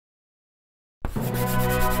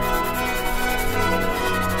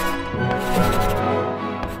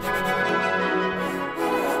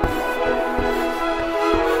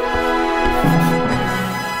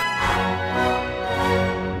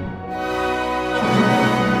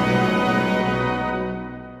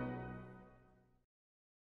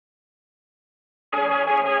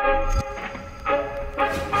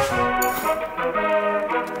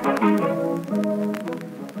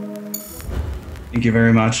Thank you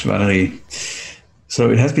very much, Valerie.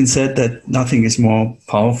 So it has been said that nothing is more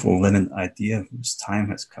powerful than an idea whose time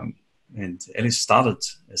has come. And ELLIS started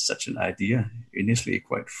as such an idea, initially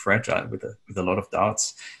quite fragile with a lot of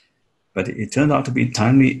doubts, but it turned out to be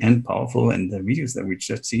timely and powerful. And the videos that we've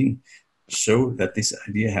just seen show that this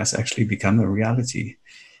idea has actually become a reality.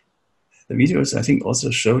 The videos, I think,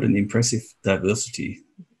 also showed an impressive diversity.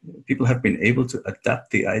 People have been able to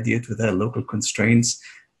adapt the idea to their local constraints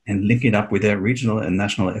and link it up with their regional and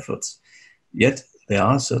national efforts. Yet there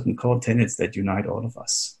are certain core tenets that unite all of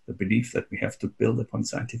us. The belief that we have to build upon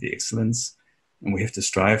scientific excellence and we have to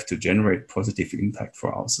strive to generate positive impact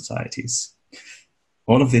for our societies.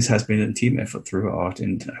 All of this has been a team effort throughout,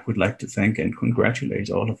 and I would like to thank and congratulate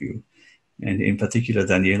all of you. And in particular,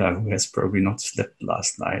 Daniela, who has probably not slept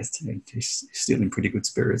last night and is still in pretty good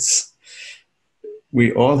spirits.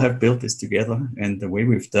 We all have built this together, and the way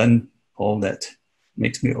we've done all that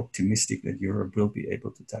makes me optimistic that Europe will be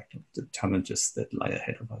able to tackle the challenges that lie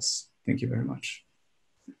ahead of us. Thank you very much.